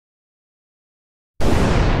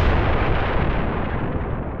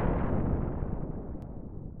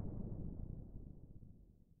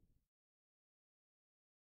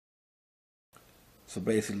So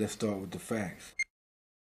basically, let's start with the facts.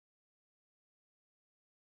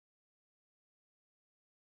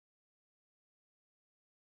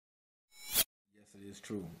 Yes, it is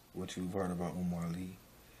true what you've heard about Umar Lee.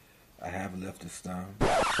 I have left Islam.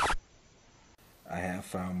 I have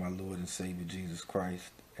found my Lord and Savior Jesus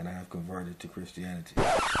Christ, and I have converted to Christianity.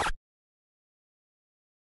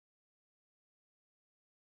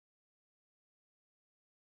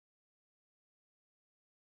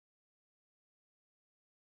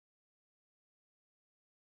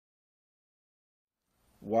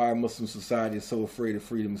 Why Muslim society is so afraid of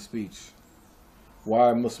freedom of speech?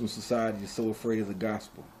 Why Muslim society is so afraid of the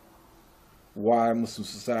gospel? Why Muslim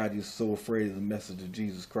society is so afraid of the message of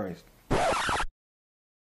Jesus Christ?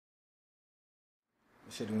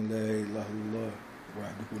 أشهد أن لا إله إلا الله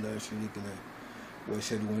وحده لا شريك له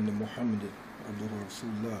وأشهد أن محمدا عبده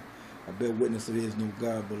ورسوله. I bear witness that there is no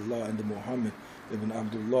God but Allah, and that Muhammad ibn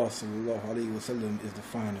Abdullah sallallahu alaihi wasallam is the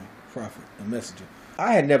final prophet and messenger.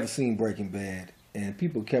 I had never seen Breaking Bad, and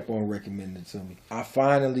people kept on recommending it to me. I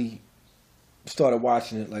finally started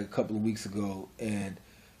watching it like a couple of weeks ago and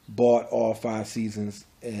bought all 5 seasons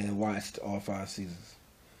and watched all 5 seasons.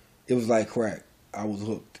 It was like crack. I was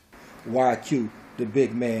hooked. YQ, the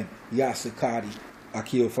big man, Yasser Qadi,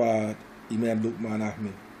 Akil Fahd, Imam Luqman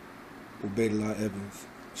Ahmed, Ubaidullah Evans,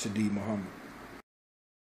 Shadid Muhammad.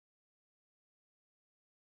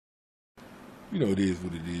 You know it is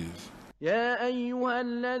what it is. يا أيها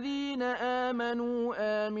الذين آمنوا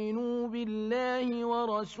آمنوا بالله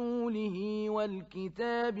ورسوله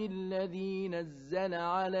والكتاب الذي نزل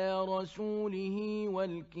على رسوله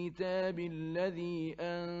والكتاب الذي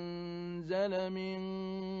أنزل من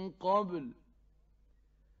قبل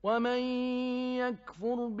ومن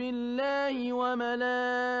يكفر بالله وملائكته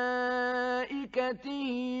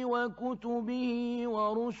وكتبه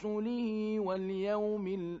ورسله واليوم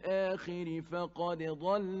الآخر فقد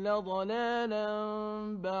ضل ضلالا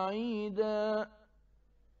بعيدا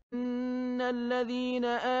إن الذين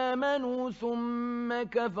آمنوا ثم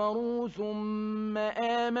كفروا ثم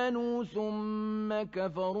آمنوا ثم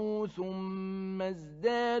كفروا ثم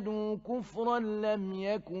ازدادوا كفرا لم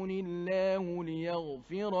يكن الله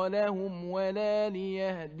ليغفر لهم ولا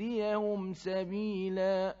ليهديهم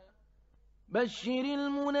سبيلا بشر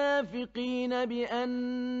المنافقين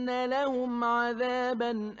بأن لهم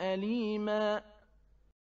عذابا أليما